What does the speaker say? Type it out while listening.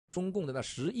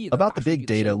About the big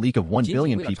data leak of 1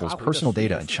 billion people's personal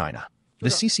data in China. The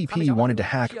CCP wanted to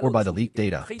hack or buy the leaked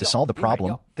data. To solve the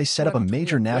problem, they set up a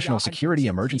major national security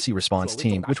emergency response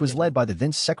team which was led by the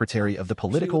then Secretary of the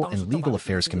Political and Legal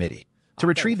Affairs Committee. To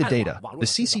retrieve the data, the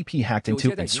CCP hacked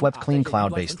into and swept clean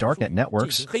cloud-based darknet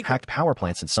networks, hacked power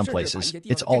plants in some places.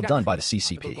 It's all done by the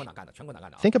CCP.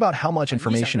 Think about how much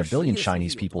information a billion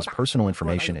Chinese people's personal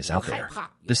information is out there.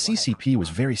 The CCP was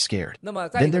very scared.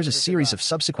 Then there's a series of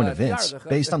subsequent events.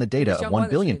 Based on the data of 1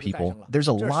 billion people, there's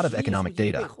a lot of economic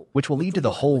data, which will lead to the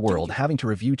whole world having to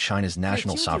review China's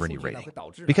national sovereignty rating.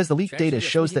 Because the leaked data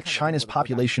shows that China's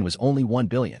population was only 1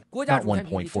 billion, not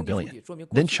 1.4 billion.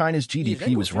 Then China's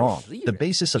GDP was wrong. The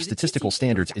basis of statistical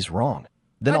standards is wrong.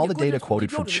 Then all the data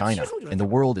quoted from China and the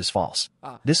world is false.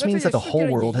 This means that the whole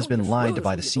world has been lied to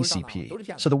by the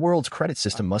CCP, so the world's credit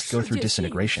system must go through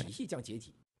disintegration.